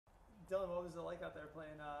Dylan, what was it like out there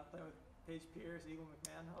playing with Paige Pierce, Eagle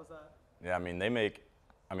McMahon? How was that? Yeah,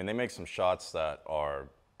 they make some shots that are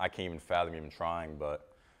I can't even fathom even trying, but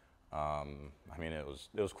it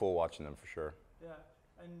was cool watching them for sure. Yeah,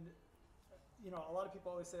 and a lot of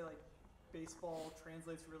people always say like baseball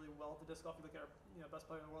translates really well to disc golf. You look at our best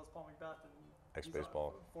player in the world is Paul McBeth, and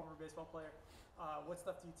Ex-baseball. he's a former baseball player. What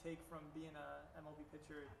stuff do you take from being a MLB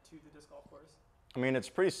pitcher to the disc golf course? I mean, it's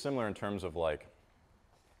pretty similar in terms of like,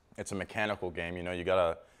 it's a mechanical game. You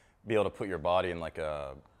gotta be able to put your body in like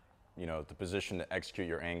the position to execute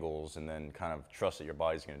your angles, and then kind of trust that your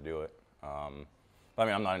body's gonna do it. I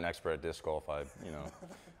mean, I'm not an expert at disc golf. I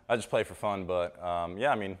just play for fun. But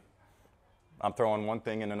yeah, I mean, I'm throwing one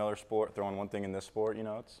thing in another sport, throwing one thing in this sport.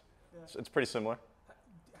 It's pretty similar.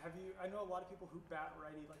 I know a lot of people who bat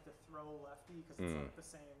righty like to throw lefty because it's like the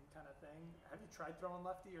same kind of thing. Have you tried throwing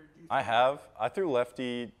lefty, or do you? I have. I threw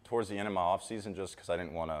lefty towards the end of my off season just because I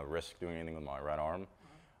didn't want to risk doing anything with my right arm.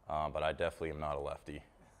 But I definitely am not a lefty.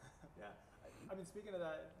 Yeah, I mean, speaking of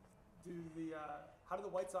that, how do the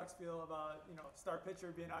White Sox feel about star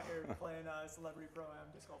pitcher being out here playing a celebrity pro-am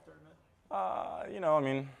disc golf tournament? I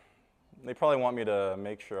mean, they probably want me to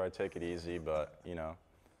make sure I take it easy, but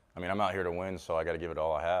I mean, I'm out here to win, so I got to give it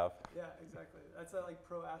all I have. Yeah, exactly. That's that like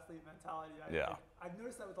pro athlete mentality. Yeah. I've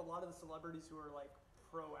noticed that with a lot of the celebrities who are like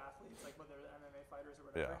pro athletes, like whether they're MMA fighters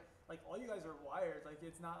or whatever. Yeah. Like all you guys are wired. Like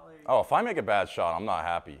it's not like. Oh, if I make a bad shot, I'm not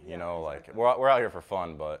happy. Yeah, Like exactly. we're out here for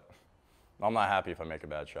fun, but I'm not happy if I make a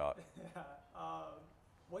bad shot. Yeah.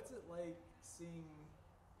 What's it like seeing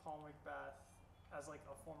Paul McBeth as like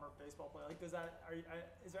a former baseball player? Like, is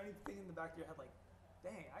there anything in the back of your head like,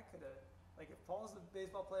 dang, I could have. Like if Paul's a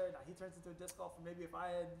baseball player, now he turns into a disc golfer. Maybe if I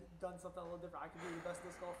had done something a little different, I could be the best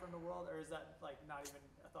disc golfer in the world. Or is that like not even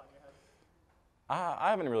a thought in your head? I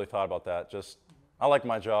haven't really thought about that. Just I like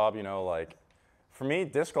my job. Like for me,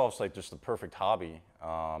 disc golf's like just the perfect hobby.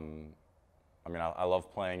 I mean, I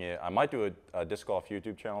love playing it. I might do a disc golf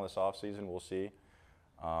YouTube channel this off season. We'll see.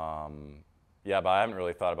 Yeah, but I haven't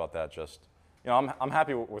really thought about that. Just I'm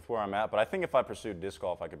happy with where I'm at. But I think if I pursued disc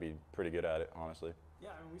golf, I could be pretty good at it, honestly. Yeah,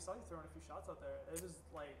 I mean, we saw you throwing a few shots out there. It was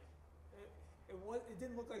like, it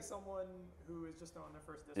didn't look like someone who was just throwing their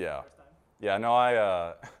first disc for the first time. Yeah, no,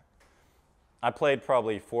 I played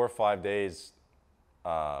probably 4 or 5 days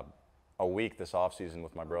a week this off season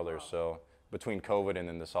with my brother. Wow. So between COVID and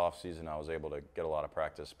then this off season, I was able to get a lot of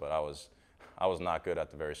practice. But I was not good at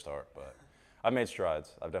the very start. But I've made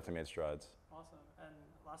strides. I've definitely made strides. Awesome. And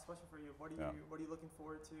last question for you: What are you looking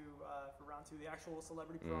forward to for round 2? The actual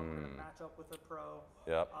celebrity pro. We're going to match up with a pro.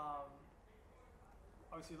 Yep.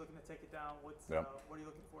 Obviously, looking to take it down. What are you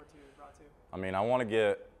looking forward to round 2? I mean,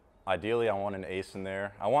 ideally, I want an ace in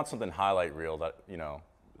there. I want something highlight reel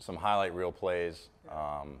some highlight reel plays,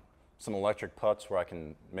 some electric putts where I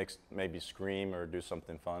can maybe scream or do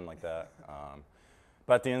something fun like that.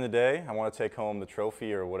 But at the end of the day, I want to take home the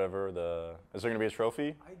trophy or whatever. Is there going to be a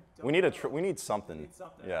trophy? We need something. We need something.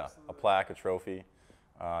 Yeah, Absolutely. A plaque, a trophy.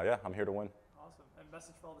 Yeah, I'm here to win. Awesome. And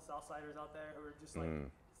message for all the Southsiders out there who are just like,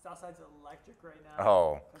 Southside's electric right now.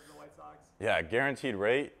 Oh. Because of the White Sox. Yeah, guaranteed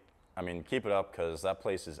rate. I mean, keep it up because that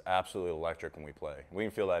place is absolutely electric when we play. We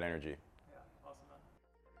can feel that energy.